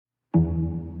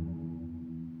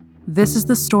This is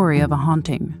the story of a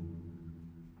haunting.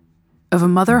 Of a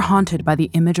mother haunted by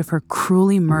the image of her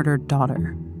cruelly murdered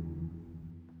daughter.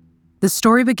 The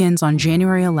story begins on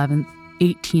January 11th,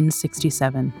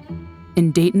 1867,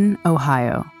 in Dayton,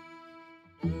 Ohio.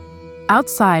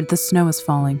 Outside, the snow is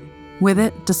falling. With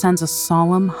it descends a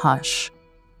solemn hush.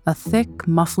 A thick,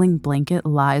 muffling blanket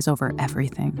lies over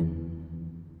everything.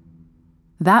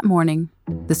 That morning,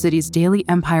 the city's Daily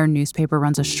Empire newspaper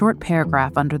runs a short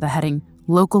paragraph under the heading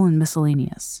Local and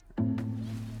Miscellaneous.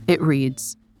 It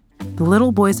reads, "The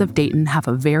little boys of Dayton have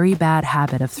a very bad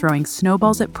habit of throwing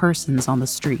snowballs at persons on the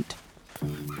street.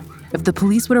 If the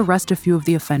police would arrest a few of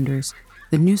the offenders,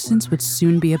 the nuisance would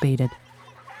soon be abated.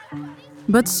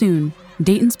 But soon,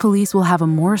 Dayton's police will have a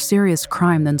more serious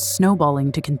crime than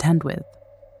snowballing to contend with."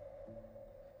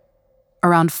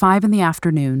 Around 5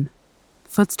 p.m,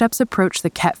 footsteps approach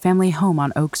the Kett family home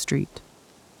on Oak Street.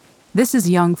 This is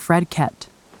young Fred Kett,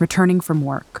 returning from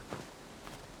work.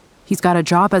 He's got a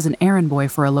job as an errand boy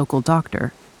for a local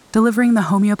doctor, delivering the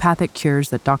homeopathic cures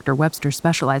that Dr. Webster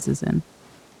specializes in.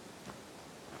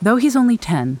 Though he's only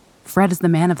 10, Fred is the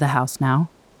man of the house now.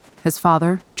 His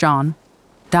father, John,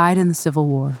 died in the Civil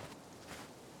War.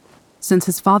 Since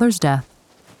his father's death,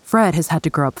 Fred has had to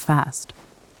grow up fast.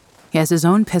 He has his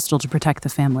own pistol to protect the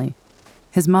family,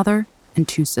 his mother and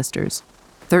 2 sisters,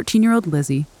 13-year-old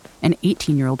Lizzie and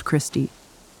 18-year-old Christy.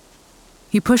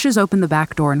 He pushes open the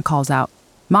back door and calls out,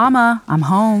 "Mama, I'm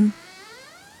home."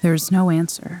 There's no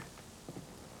answer.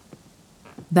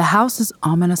 The house is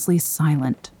ominously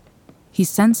silent. He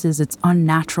senses its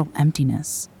unnatural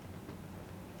emptiness.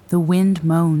 The wind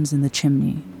moans in the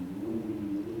chimney.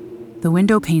 The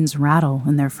window panes rattle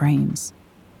in their frames.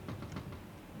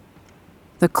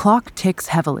 The clock ticks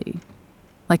heavily,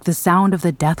 like the sound of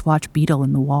the Death Watch beetle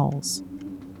in the walls.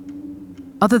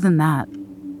 Other than that,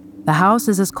 the house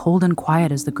is as cold and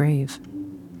quiet as the grave.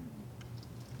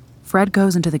 Fred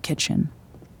goes into the kitchen.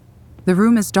 The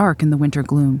room is dark in the winter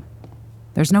gloom.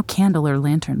 There's no candle or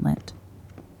lantern lit.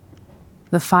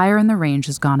 The fire in the range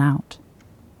has gone out.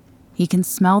 He can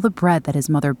smell the bread that his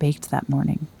mother baked that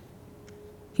morning.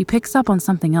 He picks up on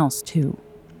something else, too.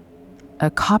 A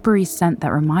coppery scent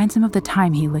that reminds him of the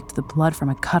time he licked the blood from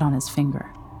a cut on his finger.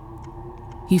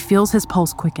 He feels his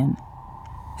pulse quicken.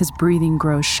 His breathing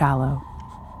grows shallow.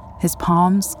 His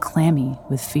palms clammy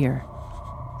with fear.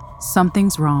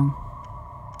 Something's wrong.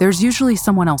 There's usually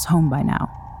someone else home by now.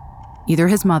 Either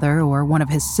his mother or one of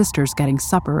his sisters getting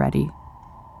supper ready.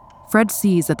 Fred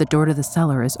sees that the door to the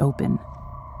cellar is open.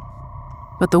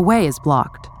 But the way is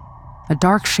blocked. A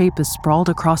dark shape is sprawled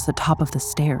across the top of the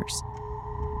stairs.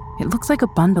 It looks like a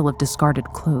bundle of discarded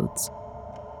clothes.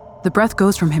 The breath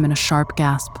goes from him in a sharp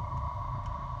gasp.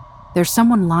 There's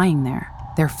someone lying there,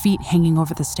 their feet hanging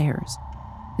over the stairs.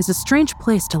 It's a strange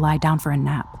place to lie down for a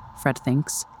nap, Fred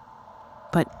thinks.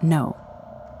 But no.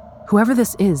 Whoever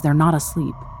this is, they're not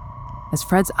asleep. As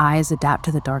Fred's eyes adapt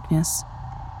to the darkness,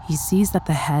 he sees that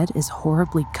the head is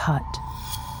horribly cut.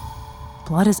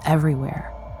 Blood is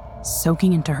everywhere,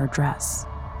 soaking into her dress.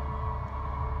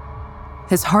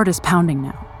 His heart is pounding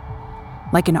now,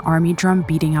 like an army drum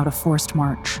beating out a forced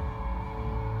march.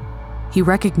 He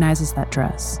recognizes that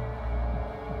dress.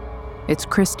 It's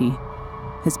Christy,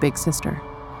 his big sister.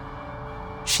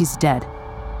 She's dead.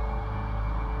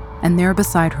 And there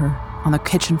beside her, on the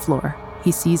kitchen floor,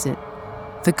 he sees it.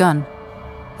 The gun,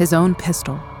 his own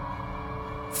pistol.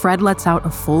 Fred lets out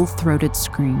a full-throated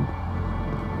scream.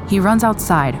 He runs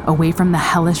outside, away from the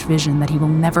hellish vision that he will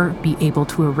never be able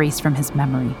to erase from his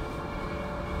memory.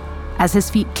 As his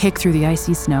feet kick through the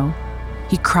icy snow,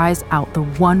 he cries out the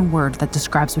one word that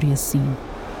describes what he has seen.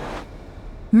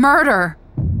 Murder!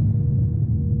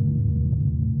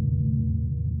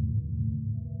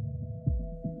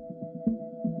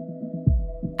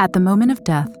 At the moment of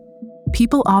death,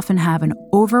 people often have an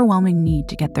overwhelming need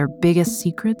to get their biggest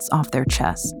secrets off their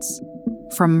chests.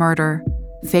 From murder,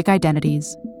 fake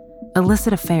identities,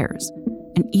 illicit affairs,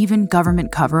 and even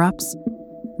government cover-ups,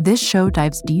 this show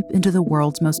dives deep into the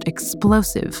world's most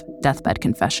explosive deathbed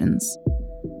confessions.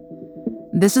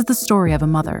 This is the story of a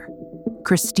mother,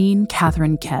 Christine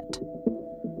Catherine Kett,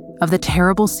 of the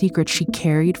terrible secret she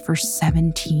carried for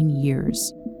 17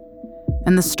 years,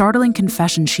 and the startling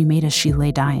confession she made as she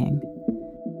lay dying.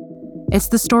 It's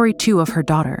the story, too, of her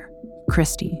daughter,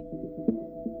 Christy,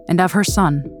 and of her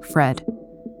son, Fred,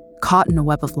 caught in a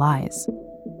web of lies.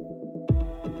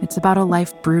 It's about a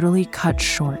life brutally cut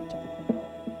short.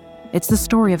 It's the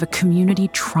story of a community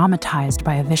traumatized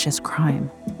by a vicious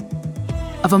crime,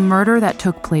 of a murder that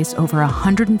took place over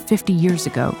 150 years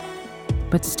ago,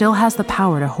 but still has the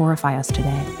power to horrify us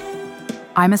today.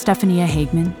 I'm Estefania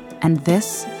Hagman, and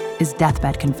this is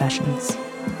Deathbed Confessions.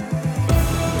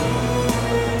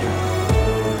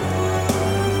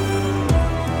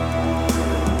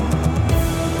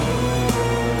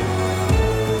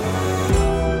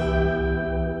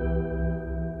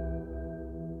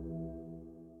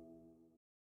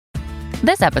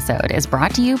 This episode is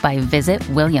brought to you by Visit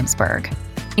Williamsburg.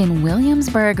 In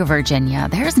Williamsburg, Virginia,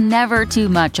 there's never too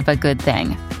much of a good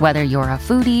thing. Whether you're a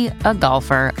foodie, a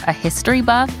golfer, a history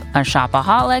buff, a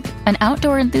shopaholic, an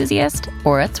outdoor enthusiast,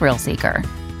 or a thrill seeker,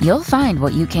 you'll find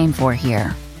what you came for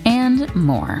here and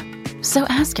more. So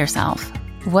ask yourself,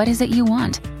 what is it you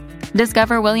want?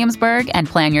 Discover Williamsburg and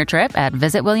plan your trip at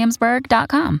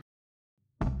visitwilliamsburg.com.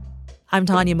 I'm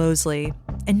Tanya Mosley.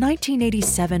 In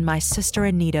 1987, my sister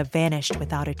Anita vanished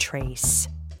without a trace.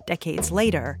 Decades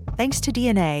later, thanks to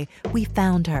DNA, we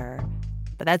found her.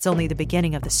 But that's only the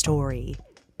beginning of the story.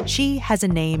 She Has a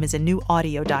Name is a new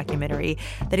audio documentary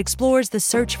that explores the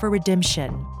search for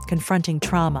redemption, confronting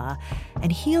trauma,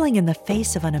 and healing in the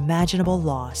face of unimaginable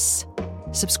loss.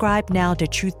 Subscribe now to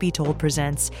Truth Be Told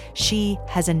presents She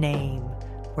Has a Name,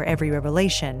 where every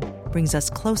revelation brings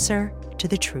us closer to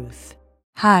the truth.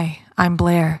 Hi, I'm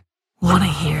Blair. Want to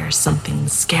hear something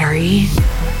scary?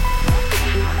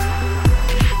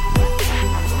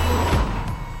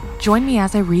 Join me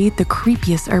as I read the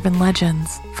creepiest urban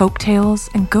legends, folk tales,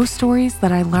 and ghost stories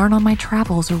that I learn on my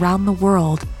travels around the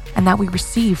world and that we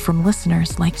receive from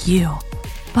listeners like you.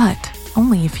 But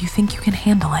only if you think you can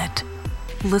handle it.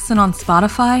 Listen on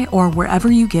Spotify or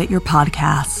wherever you get your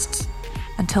podcasts.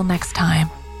 Until next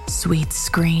time, sweet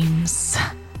screams.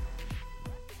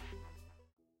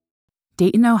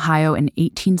 Dayton, Ohio in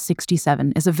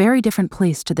 1867 is a very different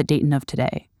place to the Dayton of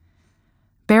today.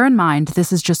 Bear in mind,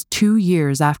 this is just 2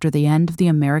 years after the end of the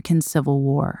American Civil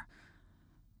War.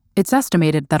 It's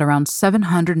estimated that around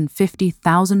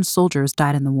 750,000 soldiers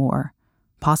died in the war,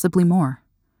 possibly more.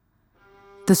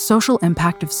 The social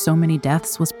impact of so many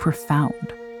deaths was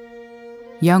profound.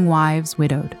 Young wives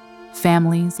widowed,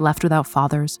 families left without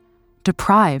fathers,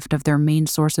 deprived of their main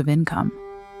source of income.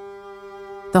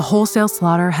 The wholesale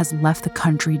slaughter has left the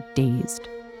country dazed.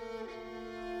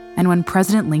 And when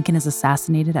President Lincoln is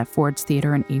assassinated at Ford's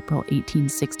Theater in April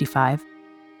 1865,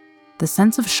 the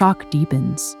sense of shock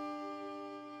deepens.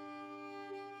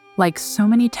 Like so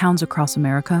many towns across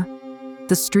America,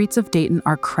 the streets of Dayton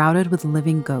are crowded with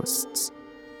living ghosts.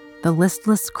 The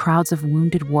listless crowds of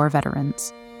wounded war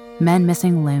veterans, men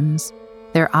missing limbs,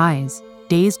 their eyes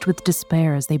dazed with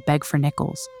despair as they beg for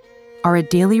nickels, are a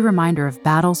daily reminder of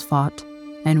battles fought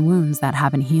and wounds that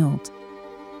haven't healed.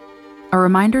 A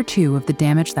reminder, too, of the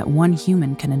damage that one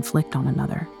human can inflict on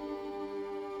another.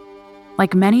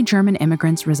 Like many German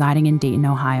immigrants residing in Dayton,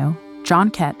 Ohio, John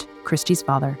Kett, Christy's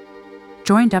father,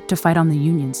 joined up to fight on the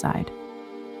Union side,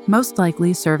 most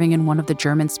likely serving in one of the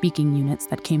German-speaking units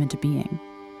that came into being.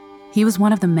 He was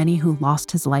one of the many who lost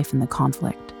his life in the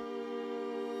conflict,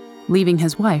 leaving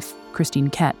his wife, Christine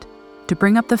Kett, to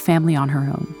bring up the family on her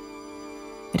own.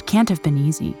 It can't have been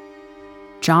easy.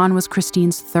 John was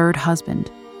Christine's third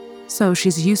husband, so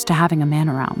she's used to having a man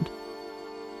around.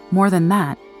 More than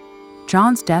that,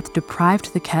 John's death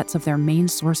deprived the Ketts of their main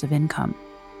source of income,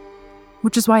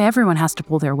 which is why everyone has to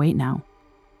pull their weight now.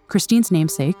 Christine's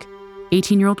namesake,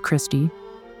 18-year-old Christy,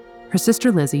 her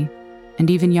sister Lizzie,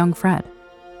 and even young Fred.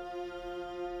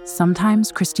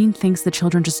 Sometimes Christine thinks the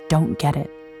children just don't get it,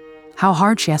 how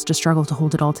hard she has to struggle to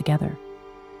hold it all together,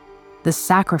 the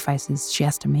sacrifices she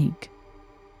has to make.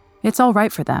 It's all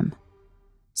right for them,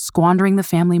 squandering the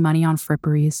family money on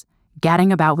fripperies,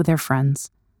 gadding about with their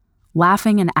friends,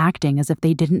 laughing and acting as if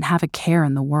they didn't have a care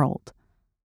in the world.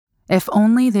 If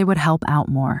only they would help out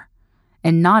more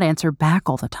and not answer back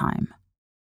all the time.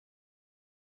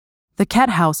 The Kett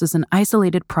house is an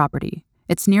isolated property,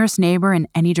 its nearest neighbor in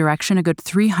any direction a good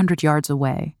 300 yards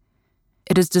away.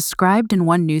 It is described in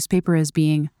one newspaper as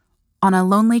being on a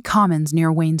lonely commons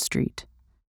near Wayne Street.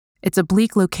 It's a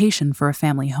bleak location for a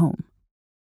family home.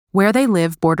 Where they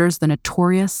live borders the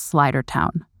notorious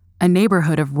Slidertown, a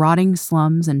neighborhood of rotting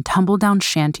slums and tumble-down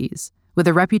shanties with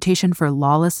a reputation for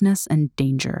lawlessness and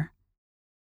danger.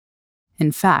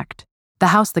 In fact, the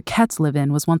house the Ketts live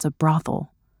in was once a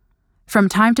brothel. From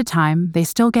time to time, they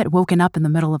still get woken up in the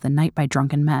middle of the night by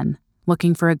drunken men,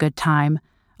 looking for a good time,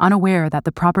 unaware that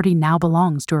the property now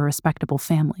belongs to a respectable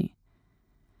family.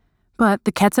 But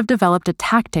the Ketts have developed a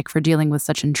tactic for dealing with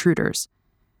such intruders.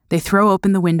 They throw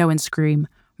open the window and scream,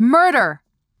 "Murder!"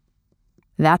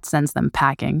 That sends them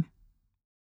packing.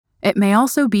 It may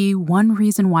also be one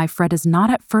reason why Fred is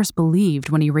not at first believed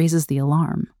when he raises the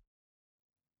alarm.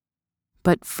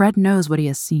 But Fred knows what he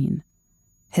has seen.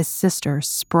 His sister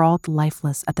sprawled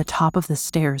lifeless at the top of the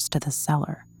stairs to the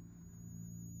cellar.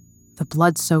 The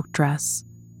blood-soaked dress,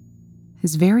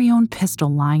 his very own pistol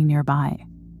lying nearby.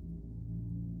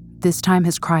 This time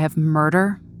his cry of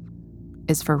murder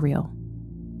is for real.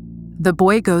 The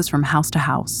boy goes from house to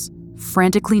house,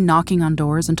 frantically knocking on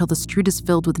doors until the street is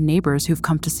filled with neighbors who've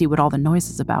come to see what all the noise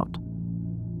is about.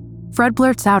 Fred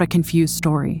blurts out a confused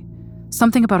story.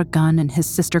 Something about a gun and his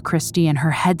sister Christy and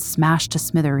her head smashed to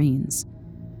smithereens.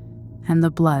 And the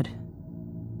blood.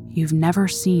 You've never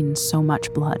seen so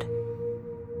much blood.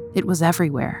 It was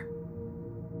everywhere.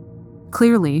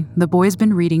 Clearly, the boy's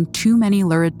been reading too many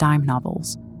lurid dime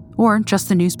novels, or just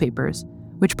the newspapers,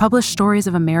 which publish stories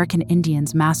of American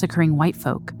Indians massacring white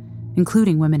folk,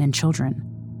 including women and children.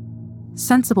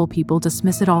 Sensible people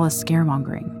dismiss it all as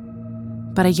scaremongering.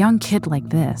 But a young kid like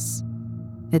this,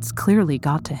 it's clearly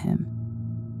got to him.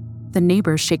 The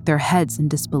neighbors shake their heads in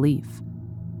disbelief.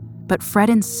 But Fred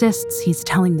insists he's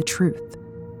telling the truth.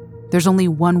 There's only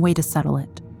one way to settle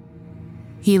it.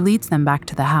 He leads them back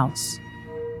to the house.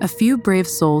 A few brave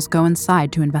souls go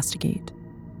inside to investigate.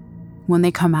 When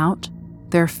they come out,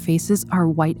 their faces are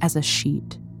white as a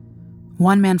sheet.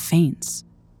 One man faints.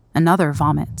 Another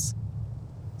vomits.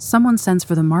 Someone sends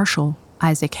for the marshal,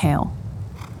 Isaac Hale.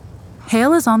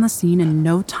 Hale is on the scene in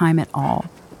no time at all,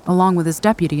 along with his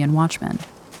deputy and watchmen.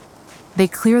 They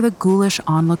clear the ghoulish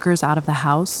onlookers out of the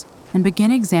house and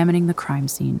begin examining the crime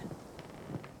scene.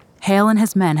 Hale and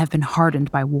his men have been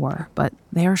hardened by war, but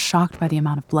they are shocked by the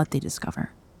amount of blood they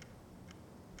discover.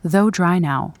 Though dry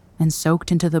now and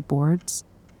soaked into the boards,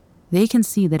 they can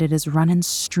see that it has run in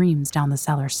streams down the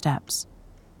cellar steps.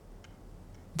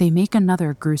 They make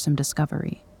another gruesome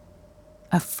discovery.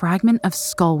 A fragment of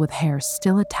skull with hair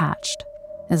still attached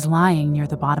is lying near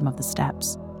the bottom of the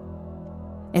steps.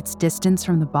 Its distance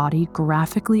from the body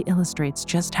graphically illustrates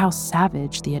just how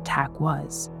savage the attack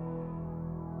was.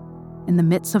 In the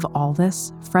midst of all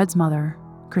this, Fred's mother,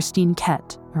 Christine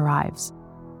Kett, arrives.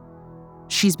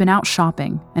 She's been out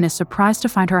shopping and is surprised to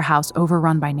find her house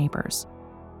overrun by neighbors.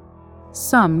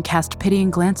 Some cast pitying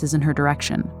glances in her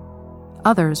direction.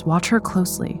 Others watch her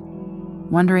closely,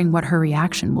 wondering what her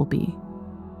reaction will be.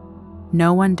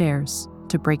 No one dares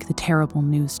to break the terrible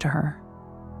news to her.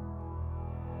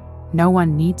 No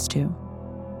one needs to.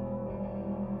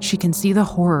 She can see the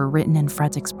horror written in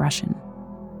Fred's expression.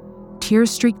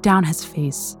 Tears streak down his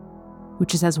face,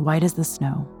 which is as white as the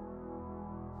snow.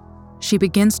 She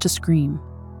begins to scream,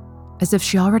 as if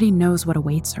she already knows what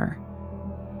awaits her.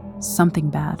 Something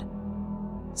bad.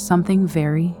 Something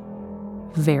very,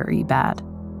 very bad.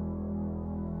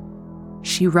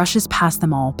 She rushes past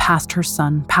them all, past her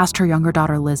son, past her younger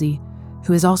daughter Lizzie,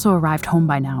 who has also arrived home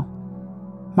by now.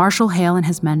 Marshal Hale and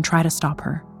his men try to stop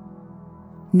her.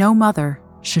 No mother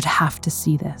should have to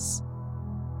see this.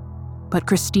 But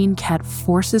Christine Kett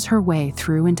forces her way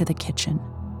through into the kitchen.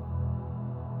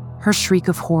 Her shriek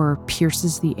of horror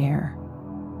pierces the air.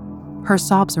 Her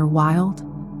sobs are wild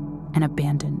and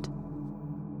abandoned.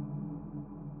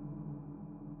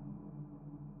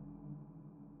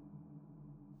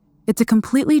 It's a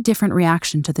completely different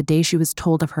reaction to the day she was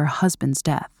told of her husband's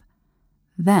death.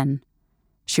 Then,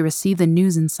 she received the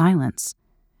news in silence,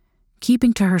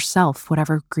 keeping to herself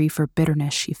whatever grief or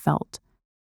bitterness she felt.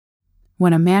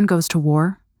 When a man goes to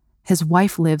war, his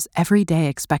wife lives every day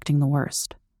expecting the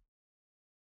worst.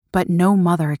 But no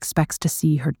mother expects to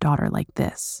see her daughter like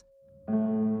this.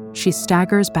 She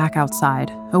staggers back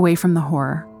outside, away from the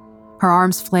horror. Her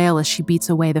arms flail as she beats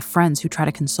away the friends who try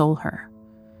to console her.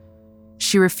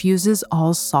 She refuses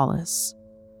all solace,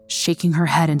 shaking her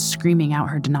head and screaming out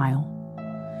her denial.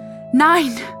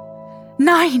 9!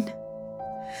 9!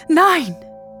 9!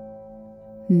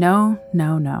 No,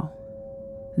 no, no.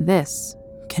 This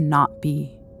cannot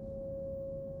be.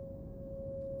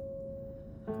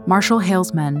 Marshal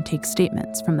Hale's men take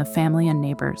statements from the family and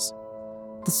neighbors.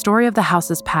 The story of the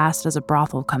house's past as a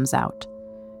brothel comes out.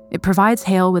 It provides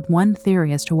Hale with one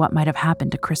theory as to what might have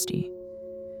happened to Christy.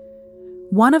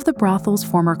 One of the brothel's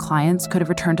former clients could have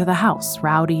returned to the house,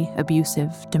 rowdy,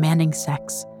 abusive, demanding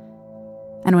sex.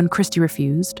 And when Christy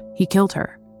refused, he killed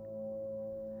her.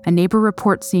 A neighbor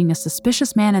reports seeing a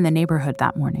suspicious man in the neighborhood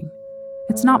that morning.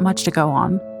 It's not much to go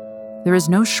on. There is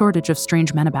no shortage of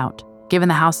strange men about, given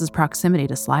the house's proximity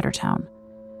to Slidertown.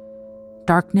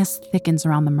 Darkness thickens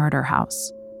around the murder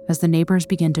house as the neighbors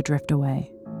begin to drift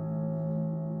away.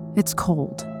 It's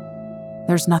cold.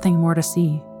 There's nothing more to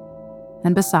see.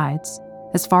 And besides,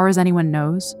 as far as anyone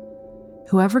knows,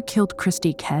 whoever killed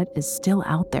Christy Kett is still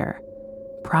out there,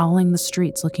 prowling the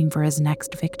streets looking for his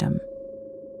next victim.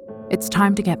 It's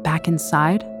time to get back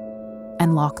inside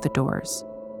and lock the doors.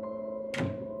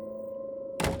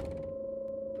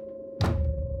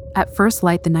 At first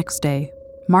light the next day,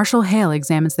 Marshal Hale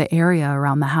examines the area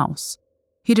around the house.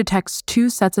 He detects 2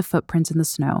 sets of footprints in the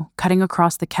snow, cutting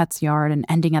across the Kett's yard and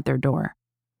ending at their door.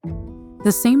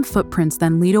 The same footprints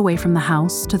then lead away from the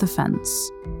house to the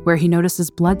fence, where he notices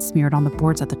blood smeared on the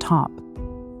boards at the top.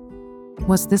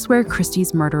 Was this where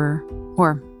Christy's murderer,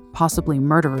 or possibly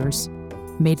murderers,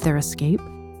 made their escape?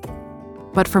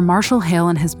 But for Marshall Hale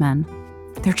and his men,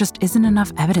 there just isn't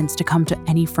enough evidence to come to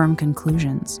any firm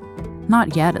conclusions.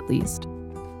 Not yet, at least.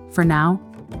 For now,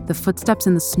 the footsteps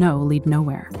in the snow lead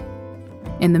nowhere.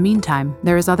 In the meantime,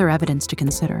 there is other evidence to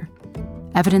consider.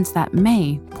 Evidence that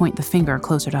may point the finger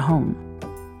closer to home.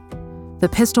 The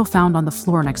pistol found on the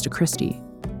floor next to Christy.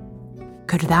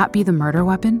 Could that be the murder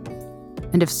weapon?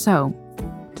 And if so,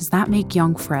 does that make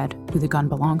young Fred, who the gun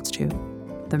belongs to,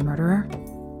 the murderer?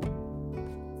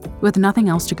 With nothing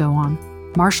else to go on,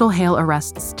 Marshall Hale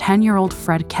arrests 10-year-old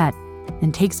Fred Kett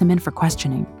and takes him in for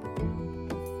questioning.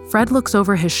 Fred looks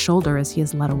over his shoulder as he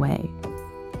is led away.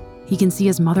 He can see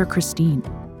his mother, Christine,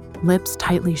 lips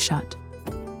tightly shut,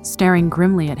 staring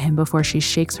grimly at him before she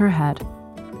shakes her head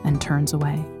and turns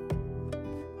away.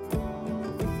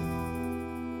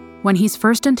 When he's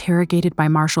first interrogated by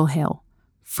Marshall Hale,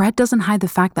 Fred doesn't hide the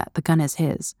fact that the gun is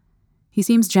his. He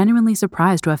seems genuinely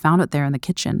surprised to have found it there in the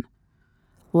kitchen.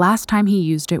 Last time he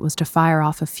used it was to fire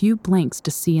off a few blanks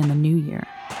to see in the new year.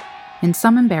 In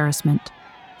some embarrassment,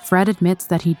 Fred admits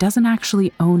that he doesn't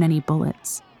actually own any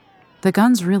bullets. The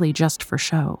gun's really just for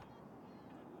show.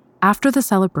 After the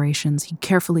celebrations, he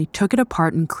carefully took it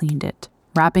apart and cleaned it,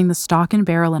 wrapping the stock and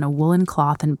barrel in a woolen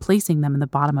cloth and placing them in the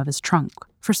bottom of his trunk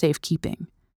for safekeeping.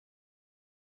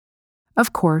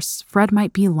 Of course, Fred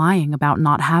might be lying about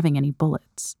not having any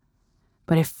bullets.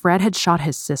 But if Fred had shot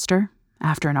his sister,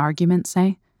 after an argument,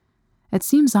 say, it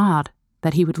seems odd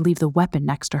that he would leave the weapon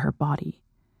next to her body.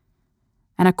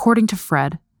 And according to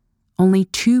Fred, only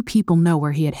 2 people know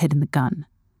where he had hidden the gun: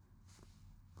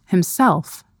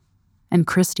 himself and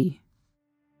Christy.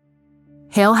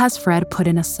 Hale has Fred put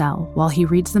in a cell while he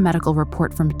reads the medical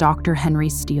report from Dr. Henry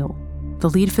Steele, the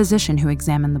lead physician who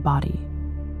examined the body.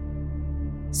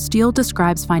 Steele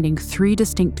describes finding 3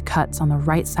 distinct cuts on the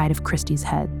right side of Christy's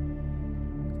head.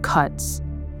 Cuts,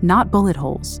 not bullet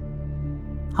holes.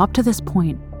 Up to this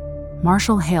point,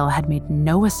 Marshall Hale had made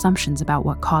no assumptions about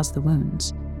what caused the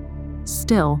wounds.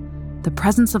 Still, the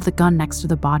presence of the gun next to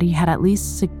the body had at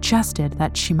least suggested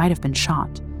that she might have been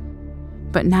shot.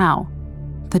 But now,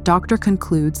 the doctor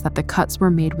concludes that the cuts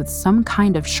were made with some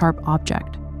kind of sharp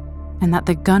object, and that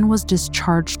the gun was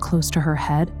discharged close to her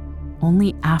head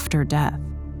only after death.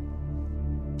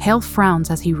 Hale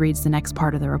frowns as he reads the next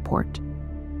part of the report.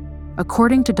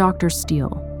 According to Dr.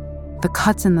 Steele, the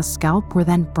cuts in the scalp were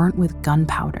then burnt with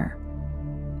gunpowder.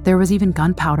 There was even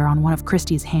gunpowder on one of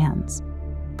Christy's hands,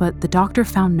 but the doctor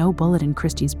found no bullet in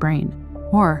Christy's brain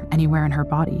or anywhere in her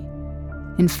body.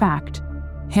 In fact,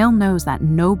 Hale knows that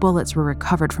no bullets were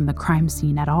recovered from the crime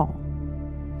scene at all.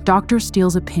 Dr.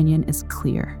 Steele's opinion is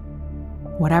clear.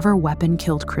 Whatever weapon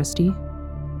killed Christy,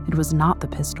 it was not the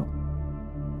pistol.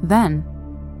 Then,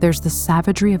 there's the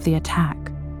savagery of the attack.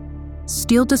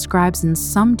 Steele describes in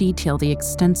some detail the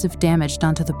extensive damage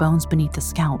done to the bones beneath the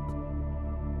scalp.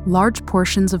 Large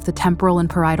portions of the temporal and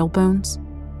parietal bones,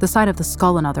 the side of the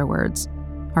skull in other words,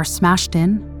 are smashed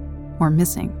in or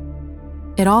missing.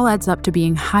 It all adds up to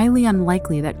being highly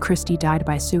unlikely that Christy died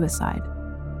by suicide.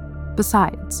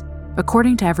 Besides,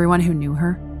 according to everyone who knew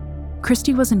her,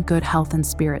 Christy was in good health and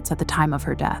spirits at the time of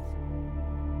her death.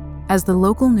 As the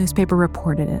local newspaper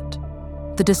reported it,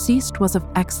 the deceased was of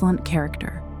excellent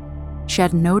character. She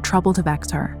had no trouble to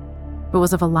vex her, but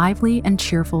was of a lively and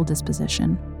cheerful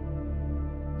disposition.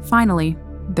 Finally,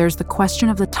 there's the question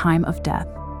of the time of death.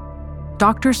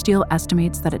 Dr. Steele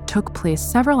estimates that it took place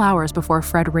several hours before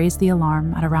Fred raised the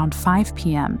alarm at around 5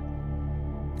 p.m.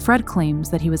 Fred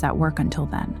claims that he was at work until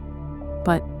then.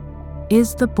 But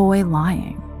is the boy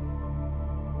lying?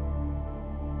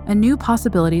 A new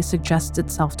possibility suggests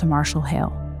itself to Marshall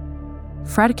Hale.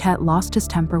 Fred Kett lost his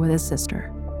temper with his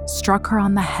sister, struck her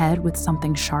on the head with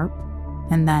something sharp,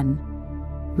 and then,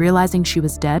 realizing she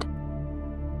was dead,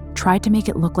 tried to make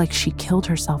it look like she killed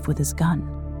herself with his gun.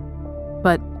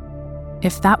 But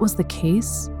if that was the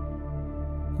case,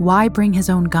 why bring his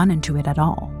own gun into it at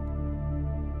all?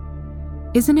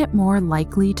 Isn't it more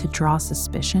likely to draw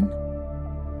suspicion?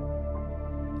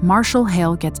 Marshall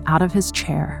Hale gets out of his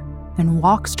chair and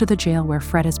walks to the jail where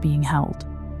Fred is being held.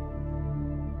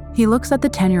 He looks at the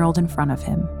 10-year-old in front of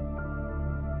him.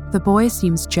 The boy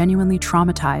seems genuinely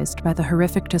traumatized by the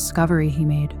horrific discovery he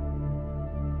made.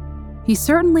 He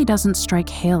certainly doesn't strike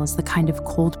Hale as the kind of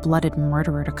cold-blooded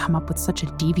murderer to come up with such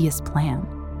a devious plan.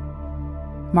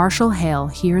 Marshall Hale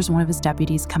hears one of his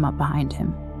deputies come up behind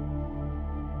him.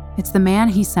 It's the man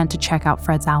he sent to check out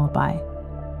Fred's alibi.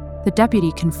 The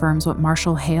deputy confirms what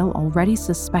Marshall Hale already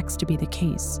suspects to be the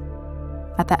case.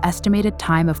 At the estimated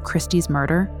time of Christy's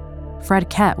murder, Fred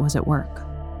Kett was at work.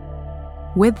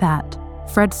 With that,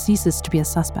 Fred ceases to be a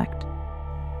suspect.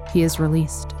 He is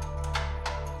released.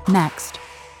 Next,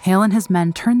 Hale and his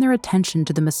men turn their attention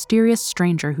to the mysterious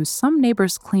stranger who some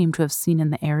neighbors claim to have seen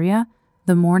in the area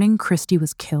the morning Christy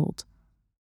was killed.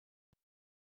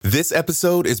 This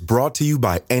episode is brought to you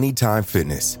by Anytime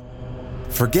Fitness.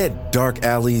 Forget dark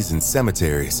alleys and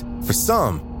cemeteries. For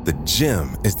some, the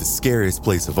gym is the scariest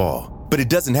place of all, but it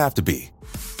doesn't have to be.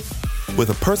 With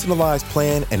a personalized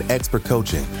plan and expert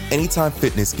coaching, Anytime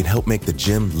Fitness can help make the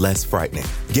gym less frightening.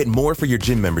 Get more for your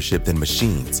gym membership than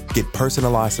machines. Get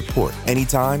personalized support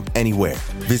anytime, anywhere.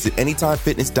 Visit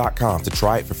AnytimeFitness.com to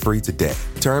try it for free today.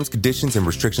 Terms, conditions, and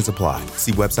restrictions apply.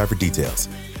 See website for details.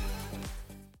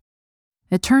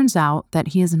 It turns out that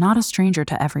he is not a stranger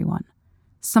to everyone.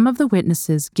 Some of the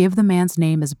witnesses give the man's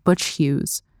name as Butch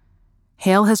Hughes.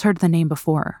 Hale has heard the name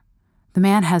before. The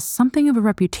man has something of a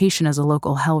reputation as a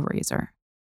local hellraiser.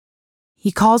 He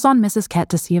calls on Mrs. Kett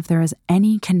to see if there is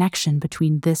any connection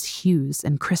between this Hughes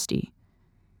and Christy.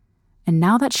 And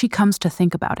now that she comes to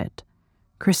think about it,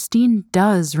 Christine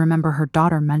does remember her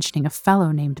daughter mentioning a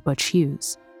fellow named Butch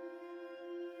Hughes.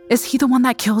 "Is he the one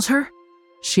that killed her?"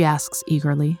 she asks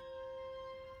eagerly.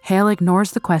 Hale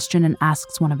ignores the question and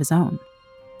asks one of his own.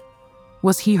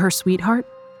 "Was he her sweetheart?"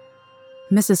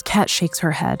 Mrs. Kett shakes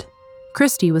her head.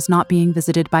 Christy was not being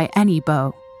visited by any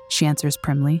beau, she answers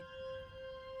primly.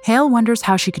 Hale wonders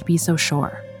how she could be so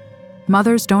sure.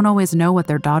 Mothers don't always know what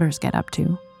their daughters get up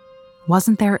to.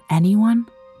 Wasn't there anyone?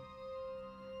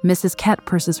 Mrs. Kett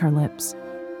purses her lips.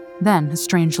 Then a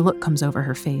strange look comes over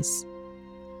her face.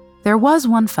 "There was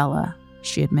one fella,"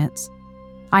 she admits.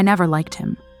 "I never liked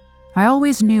him. I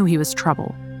always knew he was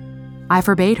trouble. I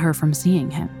forbade her from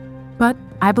seeing him, but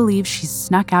I believe she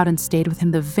snuck out and stayed with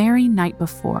him the very night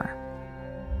before."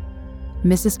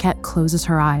 Mrs. Kett closes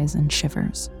her eyes and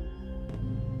shivers.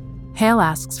 Hale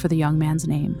asks for the young man's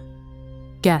name.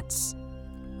 "Getz,"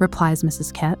 replies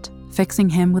Mrs. Kett, fixing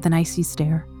him with an icy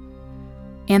stare.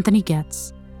 "Anthony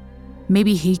Getz.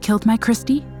 Maybe he killed my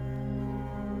Christy?"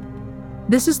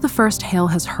 This is the first Hale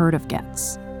has heard of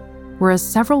Getz, whereas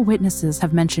several witnesses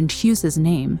have mentioned Hughes's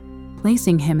name,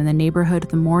 placing him in the neighborhood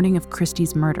the morning of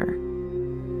Christy's murder.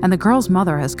 And the girl's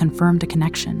mother has confirmed a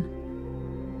connection.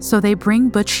 So they bring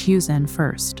Butch Hughes in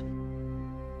first.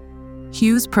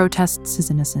 Hughes protests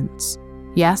his innocence.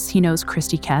 Yes, he knows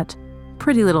Christy Kett.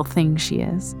 Pretty little thing she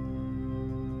is.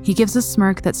 He gives a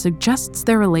smirk that suggests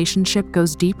their relationship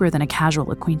goes deeper than a casual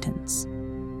acquaintance.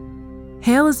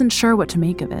 Hale isn't sure what to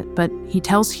make of it, but he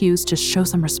tells Hughes to show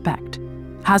some respect.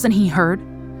 Hasn't he heard?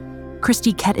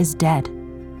 Christy Kett is dead.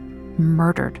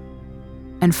 Murdered.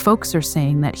 And folks are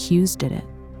saying that Hughes did it.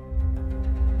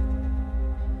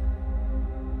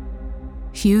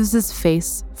 Hughes's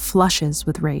face flushes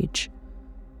with rage.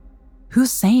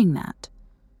 Who's saying that?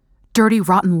 Dirty,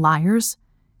 rotten liars?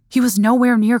 He was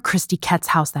nowhere near Christy Kett's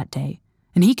house that day,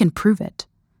 and he can prove it.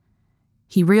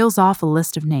 He reels off a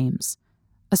list of names,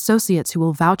 associates who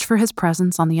will vouch for his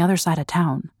presence on the other side of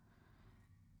town.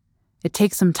 It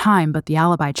takes some time, but the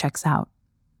alibi checks out.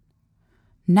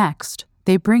 Next,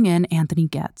 they bring in Anthony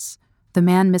Getz, the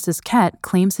man Mrs. Kett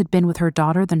claims had been with her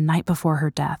daughter the night before her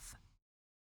death.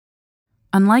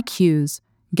 Unlike Hughes,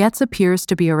 Getz appears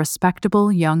to be a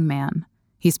respectable young man.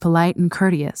 He's polite and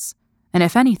courteous, and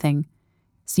if anything,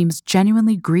 seems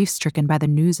genuinely grief-stricken by the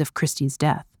news of Christy's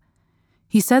death.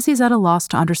 He says he's at a loss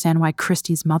to understand why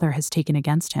Christy's mother has taken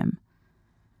against him.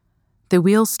 The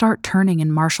wheels start turning in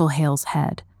Marshall Hale's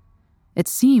head. It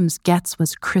seems Getz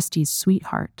was Christy's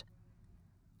sweetheart.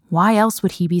 Why else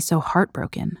would he be so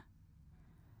heartbroken?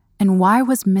 And why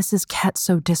was Mrs. Kett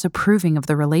so disapproving of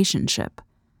the relationship?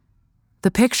 The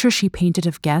picture she painted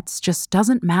of Getz just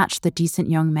doesn't match the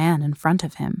decent young man in front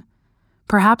of him.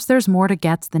 Perhaps there's more to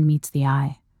Getz than meets the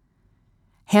eye.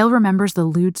 Hale remembers the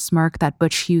lewd smirk that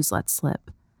Butch Hughes let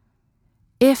slip.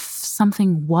 If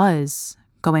something was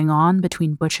going on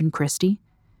between Butch and Christy,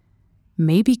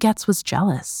 maybe Getz was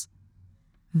jealous.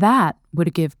 That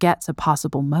would give Getz a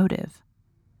possible motive.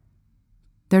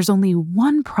 There's only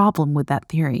one problem with that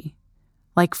theory.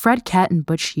 Like Fred Kett and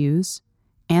Butch Hughes,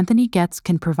 Anthony Getz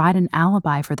can provide an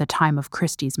alibi for the time of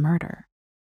Christy's murder.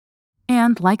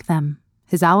 And like them,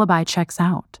 his alibi checks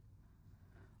out.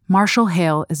 Marshall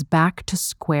Hale is back to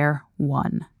square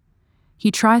one.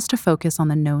 He tries to focus on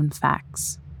the known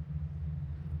facts.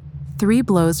 3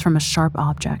 blows from a sharp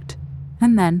object,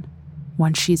 and then,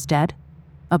 once she's dead,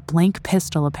 a blank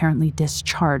pistol apparently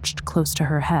discharged close to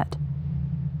her head.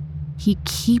 He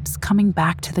keeps coming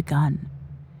back to the gun.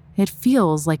 It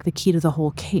feels like the key to the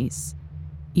whole case,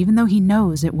 even though he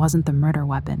knows it wasn't the murder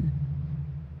weapon.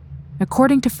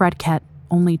 According to Fred Kett,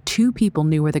 only 2 people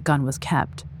knew where the gun was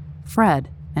kept, Fred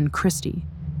and Christy,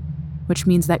 which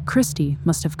means that Christy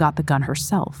must have got the gun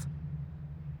herself.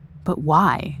 But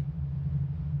why?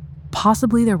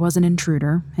 possibly there was an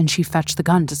intruder and she fetched the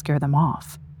gun to scare them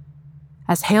off.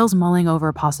 As Hale's mulling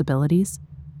over possibilities,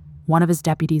 one of his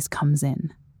deputies comes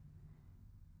in.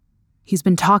 He's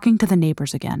been talking to the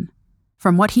neighbors again.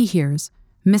 From what he hears,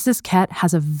 Mrs. Kett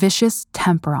has a vicious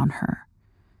temper on her.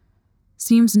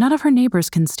 Seems none of her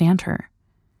neighbors can stand her,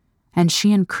 and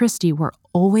she and Christy were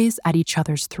always at each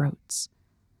other's throats.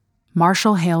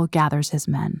 Marshal Hale gathers his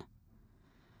men.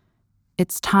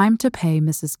 It's time to pay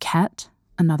Mrs. Kett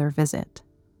another visit.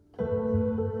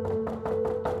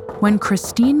 When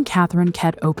Christine Catherine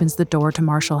Kett opens the door to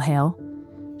Marshal Hale,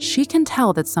 she can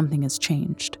tell that something has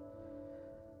changed.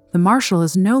 The marshal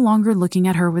is no longer looking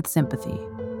at her with sympathy,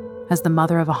 as the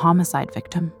mother of a homicide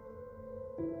victim.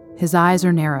 His eyes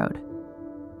are narrowed,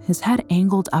 his head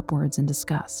angled upwards in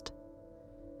disgust.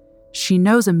 She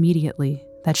knows immediately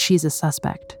that she's a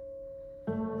suspect.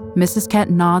 Mrs.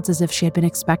 Kett nods as if she had been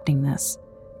expecting this,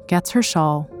 gets her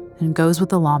shawl, and goes with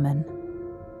the lawman.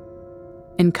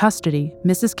 In custody,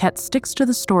 Mrs. Kett sticks to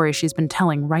the story she's been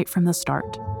telling right from the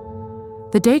start.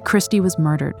 The day Christy was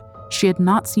murdered, she had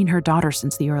not seen her daughter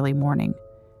since the early morning.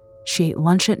 She ate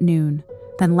lunch at noon,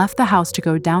 then left the house to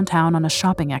go downtown on a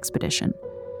shopping expedition.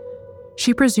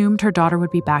 She presumed her daughter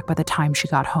would be back by the time she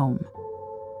got home.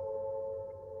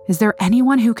 Is there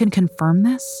anyone who can confirm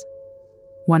this?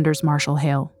 Wonders Marshal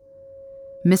Hale.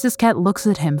 Mrs. Kett looks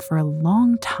at him for a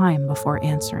long time before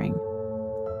answering.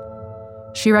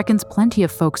 She reckons plenty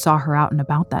of folks saw her out and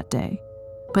about that day,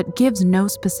 but gives no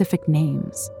specific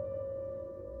names.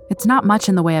 It's not much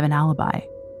in the way of an alibi,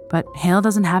 but Hale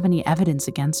doesn't have any evidence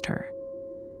against her.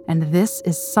 And this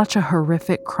is such a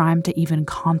horrific crime to even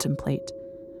contemplate.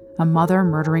 A mother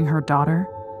murdering her daughter.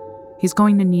 He's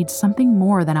going to need something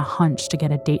more than a hunch to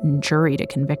get a Dayton jury to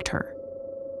convict her.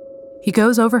 He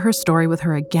goes over her story with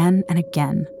her again and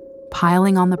again,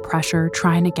 piling on the pressure,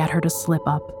 trying to get her to slip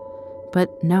up.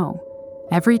 But no,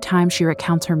 every time she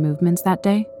recounts her movements that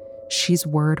day, she's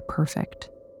word perfect.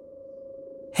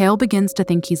 Hale begins to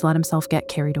think he's let himself get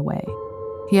carried away.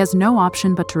 He has no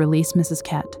option but to release Mrs.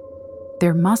 Kett.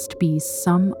 There must be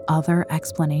some other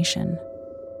explanation.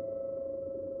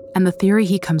 And the theory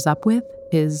he comes up with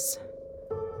is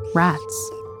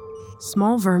rats.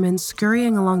 Small vermin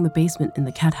scurrying along the basement in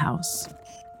the Kett house.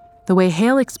 The way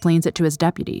Hale explains it to his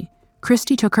deputy,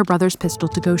 Christy took her brother's pistol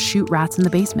to go shoot rats in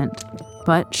the basement,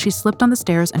 but she slipped on the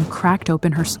stairs and cracked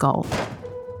open her skull.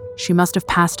 She must have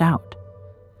passed out.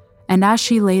 And as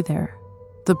she lay there,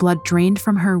 the blood drained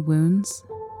from her wounds,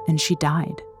 and she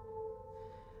died.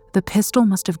 The pistol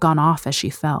must have gone off as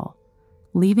she fell,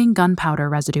 leaving gunpowder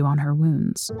residue on her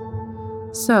wounds.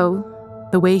 So,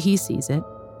 the way he sees it,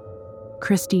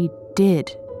 Christy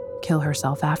did kill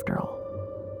herself after all.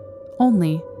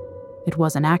 Only, it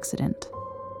was an accident.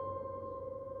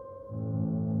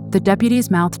 The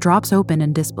deputy's mouth drops open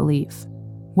in disbelief.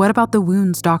 What about the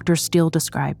wounds Dr. Steele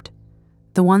described?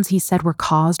 The ones he said were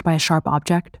caused by a sharp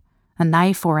object? A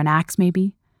knife or an axe,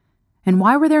 maybe? And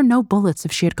why were there no bullets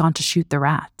if she had gone to shoot the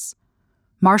rats?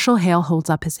 Marshal Hale holds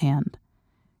up his hand.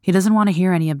 He doesn't want to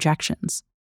hear any objections.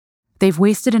 They've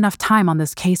wasted enough time on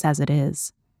this case as it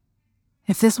is.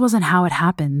 If this wasn't how it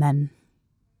happened, then...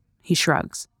 He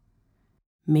shrugs.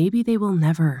 Maybe they will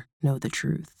never know the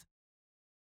truth.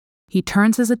 He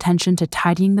turns his attention to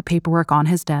tidying the paperwork on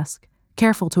his desk,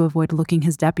 careful to avoid looking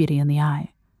his deputy in the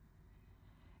eye.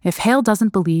 If Hale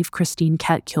doesn't believe Christine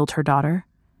Kett killed her daughter,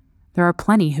 there are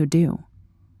plenty who do.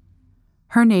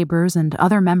 Her neighbors and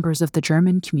other members of the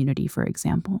German community, for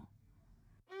example.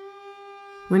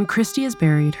 When Christy is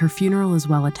buried, her funeral is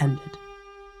well attended.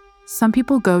 Some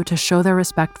people go to show their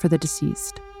respect for the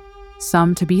deceased,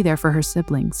 some to be there for her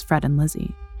siblings, Fred and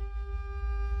Lizzie.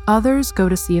 Others go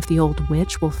to see if the old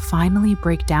witch will finally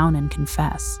break down and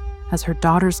confess as her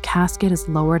daughter's casket is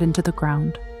lowered into the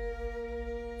ground.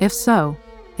 If so,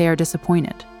 they are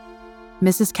disappointed.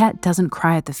 Mrs. Kett doesn't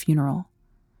cry at the funeral.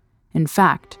 In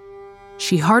fact,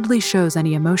 she hardly shows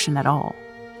any emotion at all.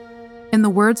 In the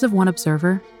words of one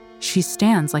observer, she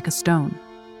stands like a stone.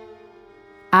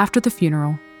 After the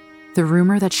funeral, the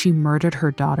rumor that she murdered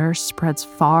her daughter spreads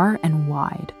far and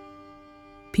wide.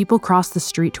 People cross the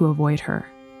street to avoid her,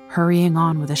 hurrying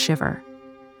on with a shiver.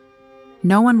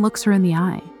 No one looks her in the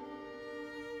eye.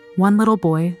 One little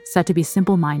boy, said to be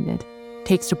simple-minded,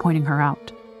 takes to pointing her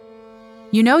out.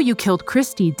 "You know you killed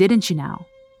Christy, didn't you now?"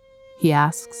 he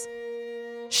asks.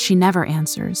 She never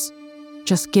answers,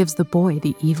 just gives the boy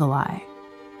the evil eye.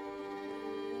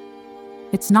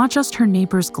 It's not just her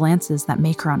neighbors' glances that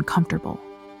make her uncomfortable.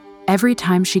 Every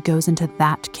time she goes into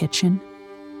that kitchen,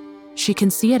 she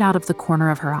can see it out of the corner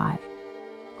of her eye.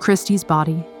 Christy's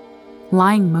body,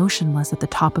 lying motionless at the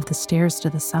top of the stairs to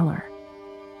the cellar.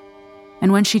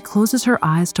 And when she closes her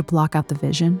eyes to block out the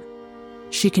vision,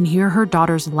 she can hear her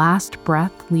daughter's last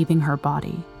breath leaving her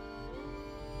body.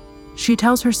 She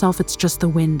tells herself it's just the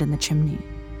wind in the chimney,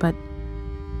 but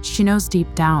she knows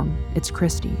deep down it's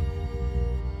Christy.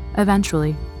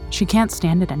 Eventually, she can't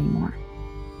stand it anymore.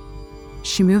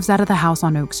 She moves out of the house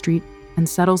on Oak Street and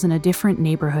settles in a different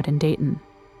neighborhood in Dayton,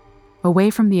 away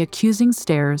from the accusing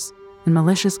stares and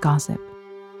malicious gossip.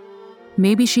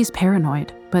 Maybe she's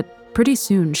paranoid, but pretty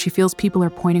soon she feels people are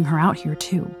pointing her out here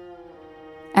too.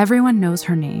 Everyone knows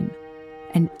her name,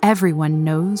 and everyone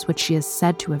knows what she is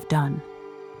said to have done.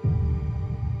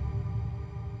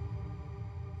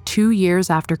 2 years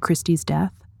after Christy's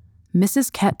death,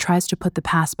 Mrs. Kett tries to put the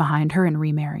past behind her and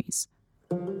remarries.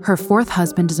 Her fourth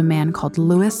husband is a man called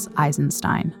Louis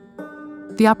Eisenstein.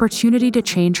 The opportunity to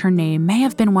change her name may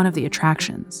have been one of the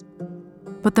attractions,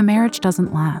 but the marriage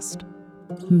doesn't last.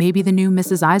 Maybe the new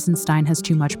Mrs. Eisenstein has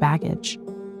too much baggage.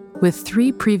 With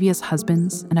 3 previous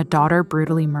husbands and a daughter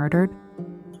brutally murdered,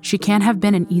 she can't have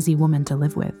been an easy woman to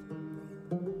live with.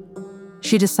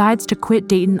 She decides to quit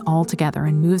Dayton altogether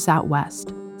and moves out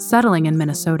west, settling in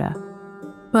Minnesota.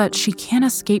 But she can't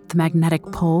escape the magnetic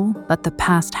pull that the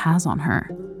past has on her.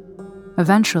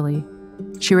 Eventually,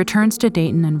 she returns to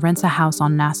Dayton and rents a house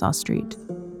on Nassau Street,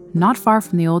 not far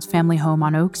from the old family home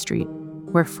on Oak Street,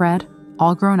 where Fred,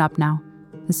 all grown up now,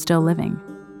 is still living.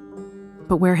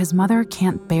 But where his mother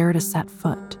can't bear to set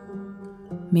foot.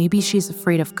 Maybe she's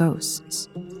afraid of ghosts.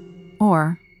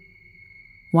 Or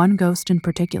one ghost in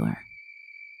particular.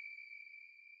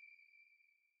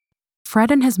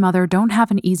 Fred and his mother don't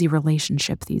have an easy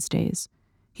relationship these days.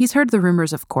 He's heard the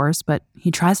rumors, of course, but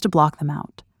he tries to block them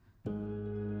out.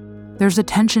 There's a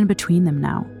tension between them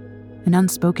now, an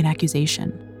unspoken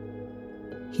accusation.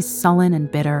 He's sullen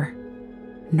and bitter,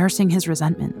 nursing his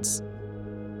resentments.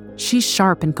 She's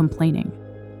sharp and complaining.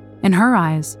 In her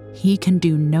eyes, he can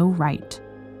do no right.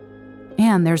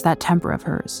 And there's that temper of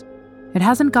hers. It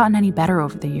hasn't gotten any better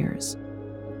over the years.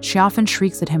 She often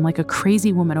shrieks at him like a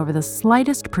crazy woman over the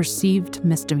slightest perceived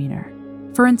misdemeanor.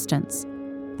 For instance,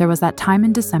 there was that time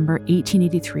in December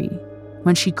 1883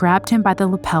 when she grabbed him by the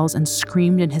lapels and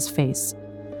screamed in his face,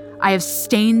 "I have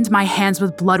stained my hands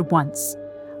with blood once.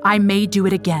 I may do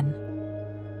it again."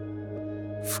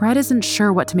 Fred isn't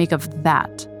sure what to make of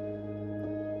that.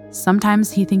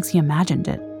 Sometimes he thinks he imagined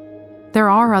it. There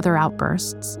are other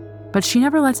outbursts, but she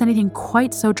never lets anything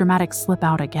quite so dramatic slip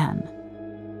out again.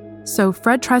 So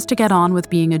Fred tries to get on with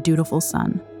being a dutiful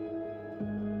son.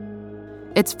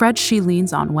 It's Fred she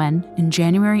leans on when, in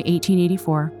January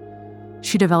 1884,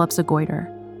 she develops a goiter,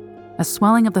 a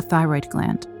swelling of the thyroid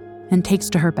gland, and takes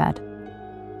to her bed.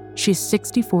 She's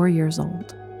 64 years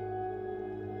old.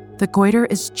 The goiter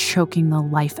is choking the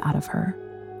life out of her,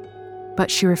 but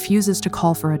she refuses to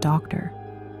call for a doctor,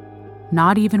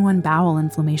 not even when bowel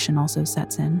inflammation also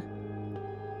sets in.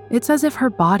 It's as if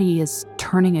her body is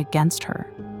turning against her,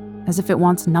 as if it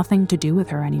wants nothing to do with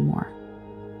her anymore.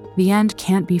 The end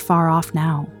can't be far off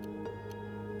now.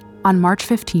 On March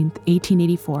 15th,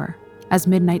 1884, as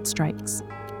midnight strikes,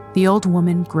 the old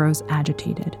woman grows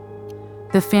agitated.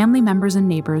 The family members and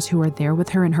neighbors who are there with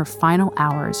her in her final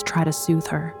hours try to soothe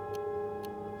her.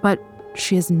 But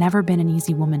she has never been an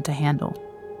easy woman to handle.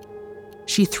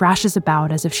 She thrashes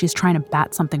about as if she's trying to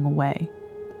bat something away.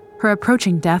 Her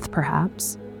approaching death,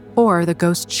 perhaps, or the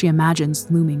ghost she imagines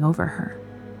looming over her.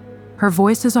 Her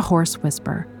voice is a hoarse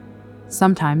whisper.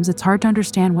 Sometimes it's hard to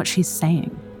understand what she's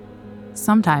saying.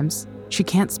 Sometimes she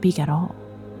can't speak at all.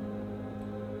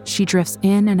 She drifts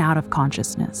in and out of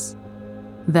consciousness.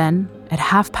 Then,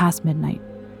 at midnight,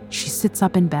 she sits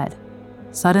up in bed,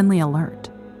 suddenly alert.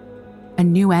 A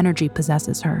new energy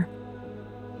possesses her.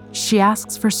 She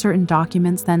asks for certain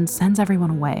documents, then sends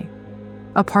everyone away,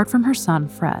 apart from her son,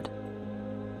 Fred.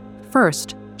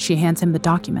 First, she hands him the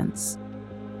documents.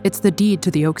 It's the deed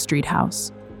to the Oak Street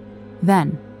house.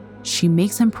 Then, she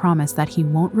makes him promise that he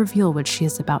won't reveal what she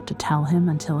is about to tell him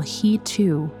until he,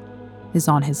 too, is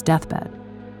on his deathbed.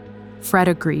 Fred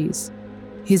agrees.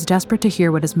 He's desperate to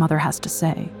hear what his mother has to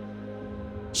say.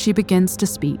 She begins to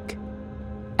speak.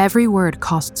 Every word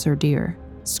costs her dear,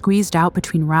 squeezed out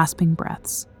between rasping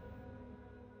breaths.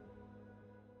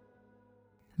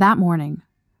 That morning,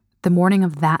 the morning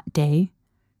of that day,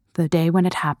 the day when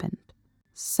it happened,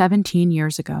 17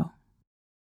 years ago,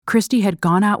 Christy had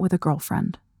gone out with a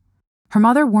girlfriend. Her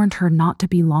mother warned her not to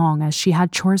be long as she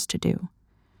had chores to do.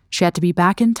 She had to be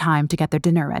back in time to get their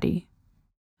dinner ready.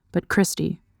 But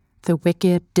Christy, the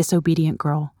wicked, disobedient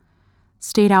girl,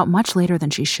 stayed out much later than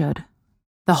she should.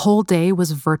 The whole day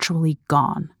was virtually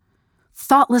gone.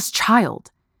 Thoughtless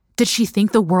child! Did she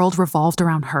think the world revolved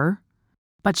around her?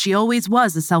 But she always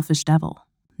was a selfish devil.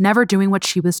 never doing what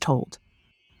she was told.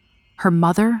 Her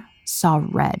mother saw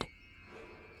red.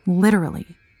 Literally.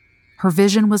 Her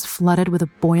vision was flooded with a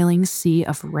boiling sea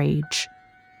of rage.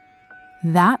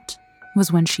 That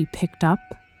was when she picked up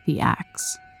the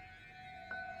axe.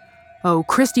 Oh,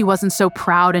 Christy wasn't so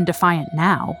proud and defiant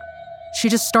now. She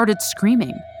just started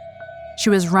screaming. She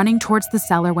was running towards the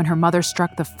cellar when her mother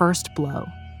struck the first blow.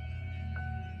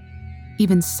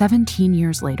 Even 17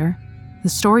 years later, the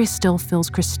story still fills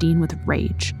Christine with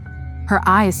rage. Her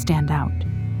eyes stand out.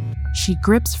 She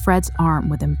grips Fred's arm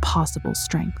with impossible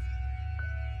strength.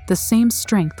 The same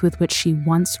strength with which she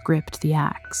once gripped the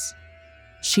axe.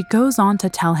 She goes on to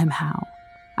tell him how,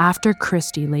 after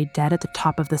Christy lay dead at the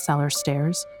top of the cellar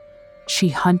stairs, she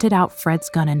hunted out Fred's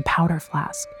gun and powder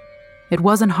flask. It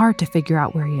wasn't hard to figure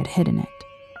out where he had hidden it.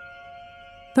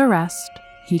 The rest,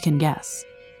 he can guess.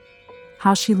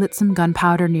 How she lit some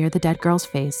gunpowder near the dead girl's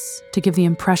face to give the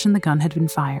impression the gun had been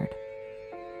fired.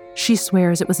 She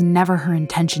swears it was never her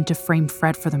intention to frame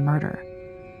Fred for the murder,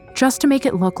 just to make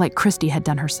it look like Christy had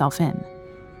done herself in.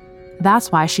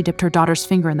 That's why she dipped her daughter's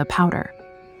finger in the powder,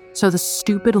 so the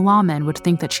stupid lawman would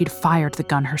think that she'd fired the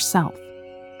gun herself.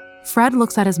 Fred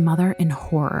looks at his mother in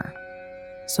horror.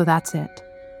 So that's it.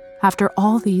 After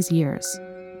all these years,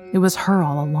 it was her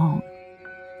all along.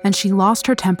 And she lost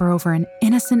her temper over an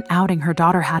innocent outing her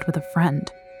daughter had with a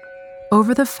friend,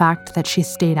 over the fact that she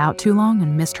stayed out too long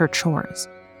and missed her chores.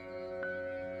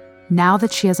 Now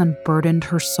that she has unburdened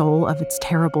her soul of its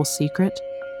terrible secret,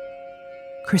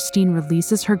 Christine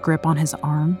releases her grip on his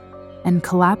arm and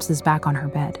collapses back on her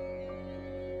bed.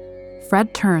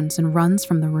 Fred turns and runs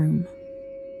from the room.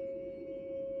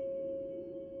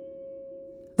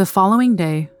 The following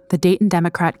day, the Dayton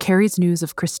Democrat carries news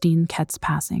of Christine Kett's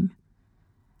passing,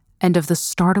 and of the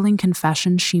startling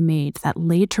confession she made that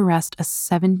laid to rest a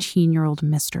 17-year-old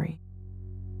mystery.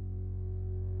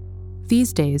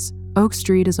 These days, Oak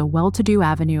Street is a well-to-do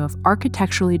avenue of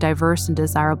architecturally diverse and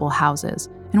desirable houses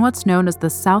in what's known as the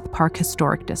South Park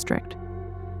Historic District.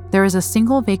 There is a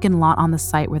single vacant lot on the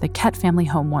site where the Kett family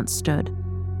home once stood,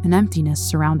 an emptiness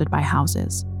surrounded by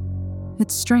houses.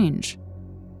 It's strange,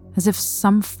 as if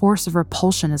some force of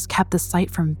repulsion has kept the site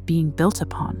from being built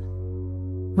upon.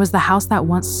 Was the house that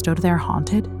once stood there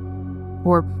haunted?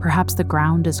 Or perhaps the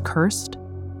ground is cursed?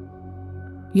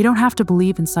 You don't have to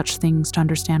believe in such things to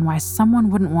understand why someone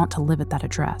wouldn't want to live at that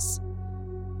address.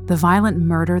 The violent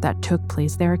murder that took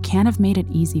place there can't have made it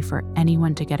easy for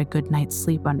anyone to get a good night's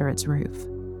sleep under its roof.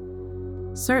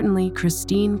 Certainly,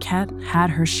 Christine Kett had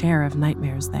her share of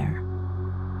nightmares there.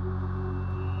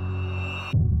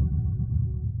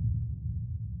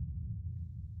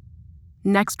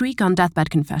 Next week on Deathbed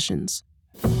Confessions,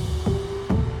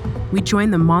 we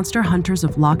join the monster hunters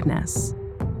of Loch Ness.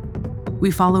 We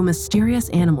follow mysterious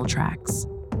animal tracks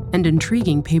and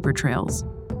intriguing paper trails.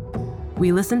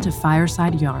 We listen to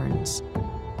fireside yarns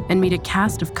and meet a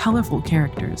cast of colorful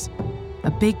characters: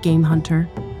 a big game hunter,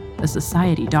 a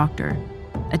society doctor,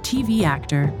 a TV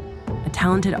actor, a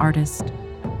talented artist,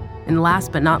 and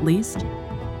last but not least,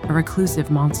 a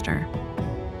reclusive monster.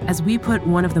 As we put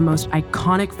one of the most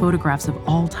iconic photographs of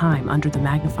all time under the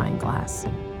magnifying glass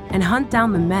and hunt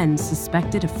down the men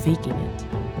suspected of faking it.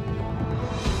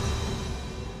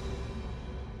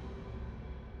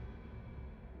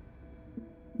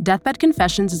 Deathbed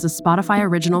Confessions is a Spotify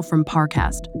original from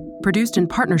Parcast, produced in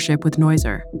partnership with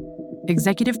Noiser.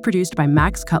 Executive produced by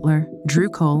Max Cutler, Drew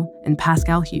Cole, and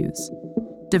Pascal Hughes.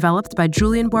 Developed by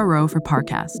Julian Boireau for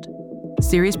Parcast.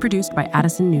 Series produced by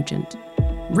Addison Nugent.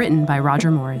 Written by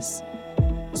Roger Morris.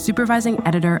 Supervising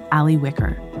editor Ali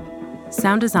Wicker.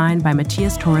 Sound design by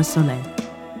Matthias Torres Soleil.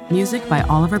 Music by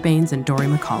Oliver Baines and Dory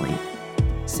McCauley.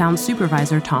 Sound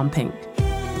supervisor Tom Pink.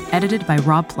 Edited by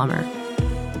Rob Plummer.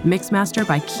 Mixmaster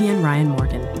by Kian Ryan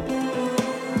Morgan.